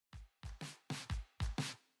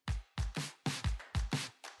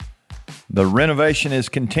The renovation is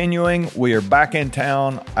continuing. We are back in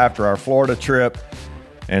town after our Florida trip,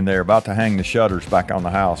 and they're about to hang the shutters back on the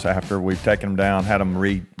house after we've taken them down, had them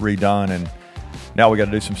redone, and now we got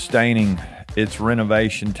to do some staining. It's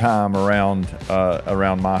renovation time around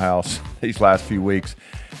my house these last few weeks,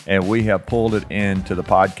 and we have pulled it into the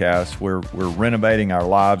podcast. We're renovating our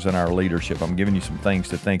lives and our leadership. I'm giving you some things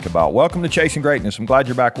to think about. Welcome to Chasing Greatness. I'm glad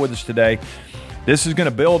you're back with us today. This is going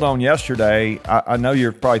to build on yesterday. I know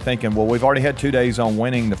you're probably thinking, well, we've already had 2 days on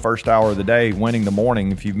winning the first hour of the day, winning the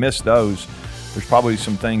morning. If you've missed those, there's probably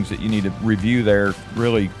some things that you need to review there.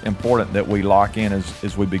 Really important that we lock in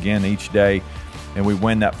as we begin each day and we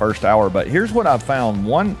win that first hour. But here's what I've found.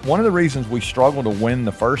 One of the reasons we struggle to win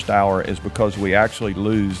the first hour is because we actually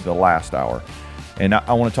lose the last hour. And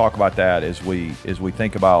I want to talk about that as we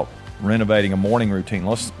think about renovating a morning routine.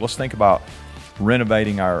 Let's think about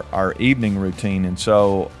renovating our evening routine. And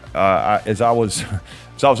so as I was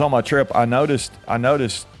on my trip, I noticed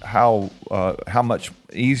how much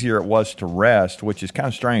easier it was to rest, which is kind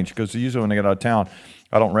of strange because usually when I get out of town,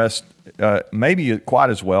 I don't rest maybe quite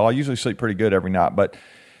as well. I usually sleep pretty good every night, but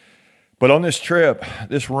on this trip,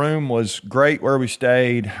 this room was great where we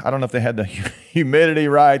stayed. I don't know if they had the humidity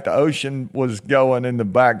right. The ocean was going in the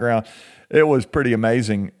background. It was pretty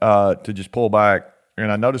amazing to just pull back. And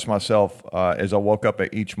I noticed myself as I woke up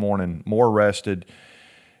each morning more rested,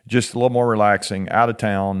 just a little more relaxing, out of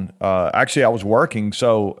town. Actually, I was working,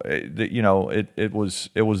 so it was.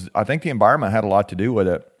 I think the environment had a lot to do with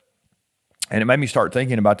it, and it made me start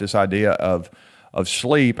thinking about this idea of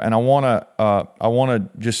sleep. And I want to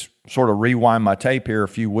just sort of rewind my tape here a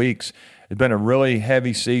few weeks. It's been a really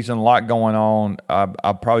heavy season, a lot going on.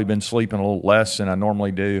 I've probably been sleeping a little less than I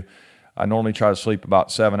normally do. I normally try to sleep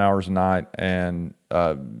about 7 hours a night, and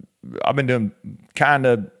I've been doing kind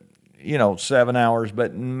of, 7 hours,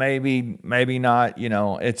 but maybe not.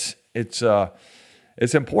 It's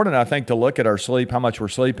important, I think, to look at our sleep, how much we're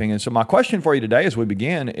sleeping. And so my question for you today as we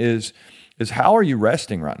begin is how are you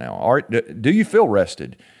resting right now? Do you feel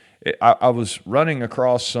rested? I was running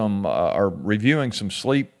across or reviewing some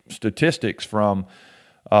sleep statistics from,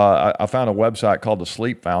 I found a website called the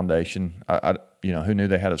Sleep Foundation. Who knew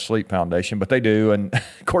they had a sleep foundation, but they do. And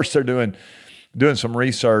of course they're doing some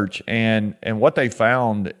research, and what they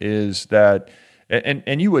found is that,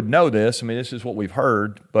 and you would know this, I mean, this is what we've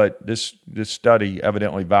heard, but this study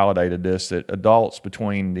evidently validated this, that adults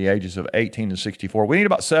between the ages of 18 and 64, we need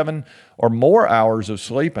about 7 or more hours of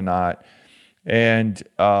sleep a night. And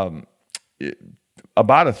about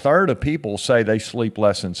a third of people say they sleep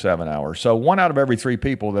less than 7 hours. So 1 out of every 3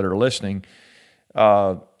 people that are listening,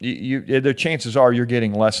 the chances are you're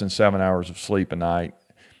getting less than 7 hours of sleep a night.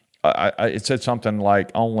 It said something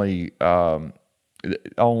like only what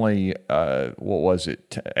was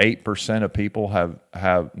it? 8% of people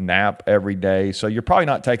have nap every day. So you're probably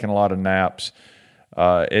not taking a lot of naps.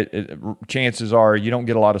 Chances are you don't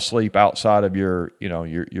get a lot of sleep outside of your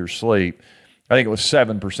sleep. I think it was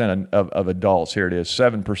 7% of adults. Here it is.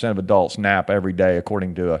 7% of adults nap every day,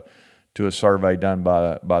 according to a survey done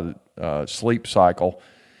by the Sleep Cycle.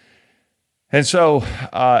 And so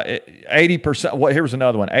 80%, here's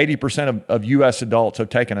another one. 80% of U.S. adults have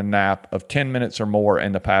taken a nap of 10 minutes or more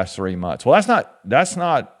in the past 3 months. Well, that's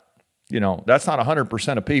not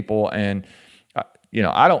 100% of people. And,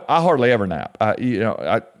 I hardly ever nap.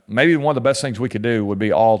 Maybe one of the best things we could do would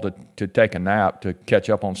be all to take a nap to catch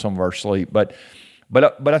up on some of our sleep. But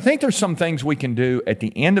I think there's some things we can do at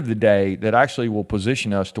the end of the day that actually will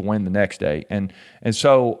position us to win the next day. And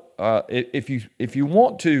so if you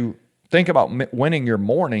want to think about winning your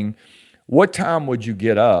morning, what time would you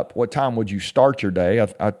get up? What time would you start your day?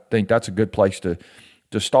 I think that's a good place to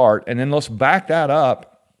start. And then let's back that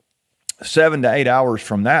up 7 to 8 hours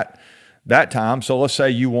from that time. So let's say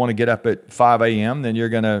you want to get up at 5 a.m., then you're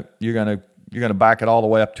gonna back it all the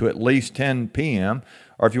way up to at least 10 p.m.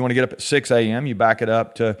 Or if you want to get up at 6 a.m., you back it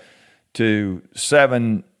up to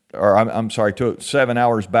 7, or I'm sorry, to 7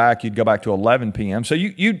 hours back. You'd go back to 11 p.m. So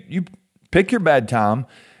you pick your bedtime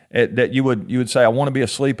that you would say, I want to be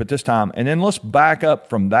asleep at this time. And then let's back up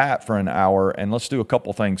from that for an hour, and let's do a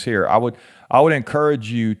couple things here. I would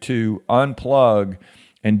encourage you to unplug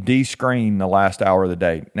and de-screen the last hour of the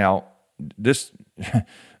day. Now, this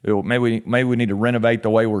maybe we need to renovate the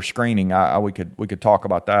way we're screening. We could talk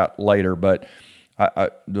about that later, but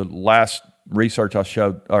the last research I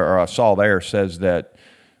saw there says that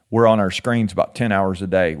we're on our screens about 10 hours a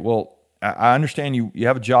day. Well, I understand you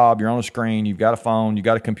have a job, you're on a screen, you've got a phone, you've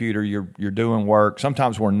got a computer, you're doing work.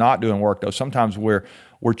 Sometimes we're not doing work though. Sometimes we're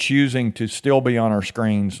choosing to still be on our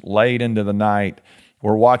screens late into the night.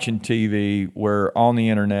 We're watching TV, we're on the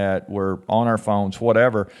internet, we're on our phones,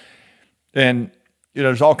 whatever. And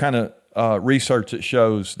there's all kind of research that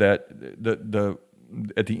shows that the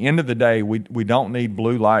at the end of the day, we don't need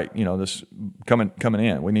blue light, this coming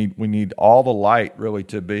in. We need all the light really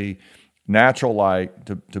to be natural light,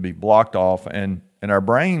 to be blocked off, and our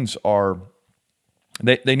brains are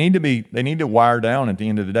they need to wire down at the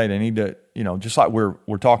end of the day. They need to, just like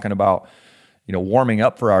we're talking about, warming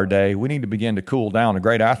up for our day, we need to begin to cool down. A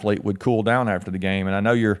great athlete would cool down after the game. And I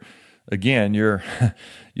know you're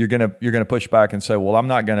gonna push back and say, well, I'm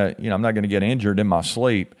not gonna get injured in my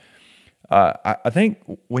sleep. I think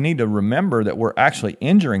we need to remember that we're actually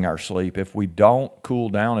injuring our sleep if we don't cool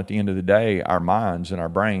down at the end of the day, our minds and our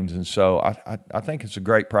brains. And so I think it's a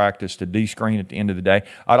great practice to de-screen at the end of the day.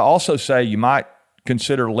 I'd also say you might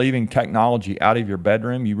consider leaving technology out of your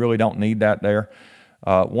bedroom. You really don't need that there.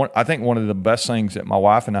 I think one of the best things that my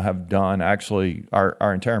wife and I have done, actually,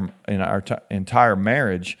 our entire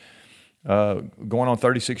marriage, going on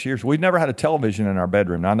 36 years, we've never had a television in our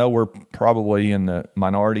bedroom. Now, I know we're probably in the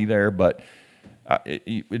minority there, but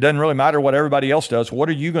it doesn't really matter what everybody else does. What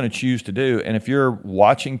are you going to choose to do? And if you're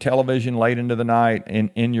watching television late into the night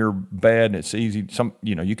in your bed, it's easy.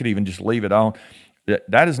 You could even just leave it on.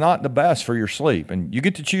 That is not the best for your sleep, and you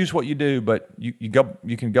get to choose what you do. But you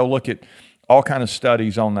can go look at all kind of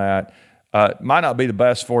studies on that. It might not be the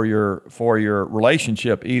best for your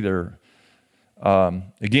relationship either.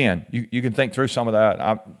 Again, you can think through some of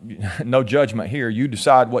that. No judgment here. You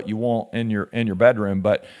decide what you want in your bedroom.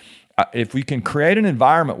 But if we can create an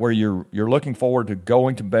environment where you're looking forward to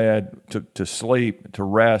going to bed, to sleep, to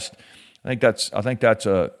rest, I think that's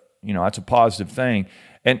a positive thing.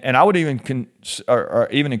 And I would even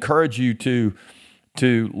even encourage you to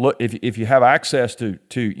look, if you have access to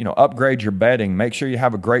upgrade your bedding. Make sure you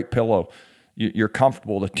have a great pillow. You're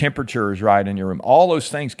comfortable. The temperature is right in your room. All those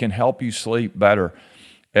things can help you sleep better.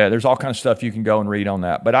 There's all kinds of stuff you can go and read on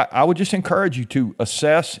that. But I would just encourage you to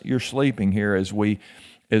assess your sleeping here as we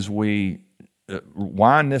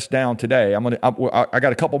wind this down today. I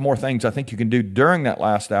got a couple more things I think you can do during that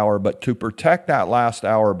last hour, but to protect that last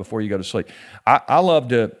hour before you go to sleep. I love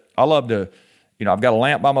to. I've got a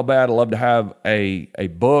lamp by my bed. I love to have a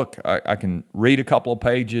book. I can read a couple of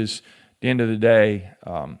pages at the end of the day.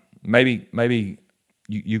 Maybe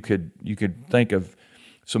you could think of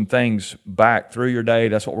some things back through your day.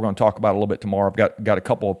 That's what we're going to talk about a little bit tomorrow. I've got a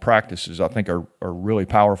couple of practices I think are really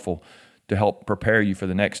powerful to help prepare you for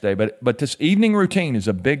the next day. But this evening routine is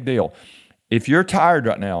a big deal. If you're tired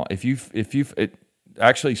right now,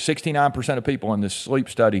 actually 69% of people in this sleep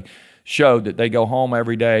study showed that they go home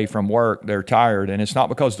every day from work, they're tired, and it's not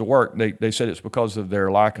because of the work. They said it's because of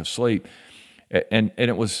their lack of sleep. And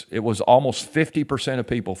it was almost 50% of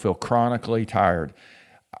people feel chronically tired.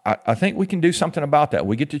 I think we can do something about that.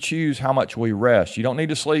 We get to choose how much we rest. You don't need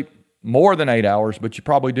to sleep more than 8 hours, but you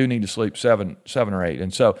probably do need to sleep seven or 8.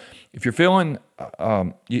 And so if you're feeling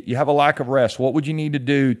you have a lack of rest, what would you need to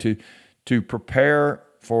do to prepare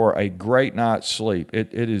for a great night's sleep?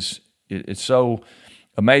 It's so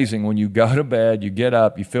amazing when you go to bed, you get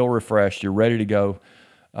up, you feel refreshed, you're ready to go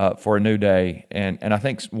for a new day. And I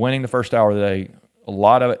think winning the first hour of the day, a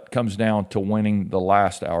lot of it comes down to winning the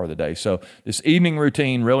last hour of the day. So this evening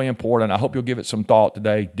routine, really important. I hope you'll give it some thought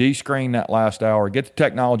today. De-screen that last hour, get the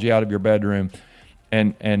technology out of your bedroom,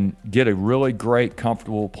 and get a really great,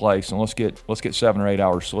 comfortable place. And let's get 7 or 8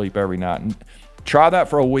 hours sleep every night. And try that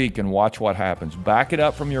for a week and watch what happens. Back it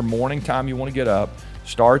up from your morning time you want to get up.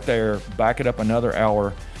 Start there. Back it up another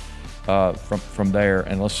hour from there,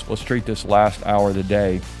 and let's treat this last hour of the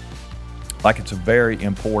day like it's a very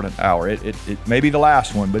important hour. It may be the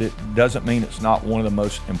last one, but it doesn't mean it's not one of the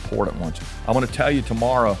most important ones. I'm going to tell you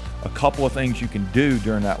tomorrow a couple of things you can do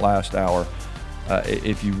during that last hour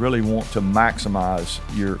if you really want to maximize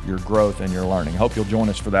your growth and your learning. Hope you'll join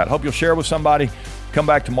us for that. Hope you'll share with somebody. Come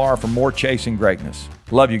back tomorrow for more Chasing Greatness.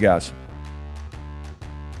 Love you guys.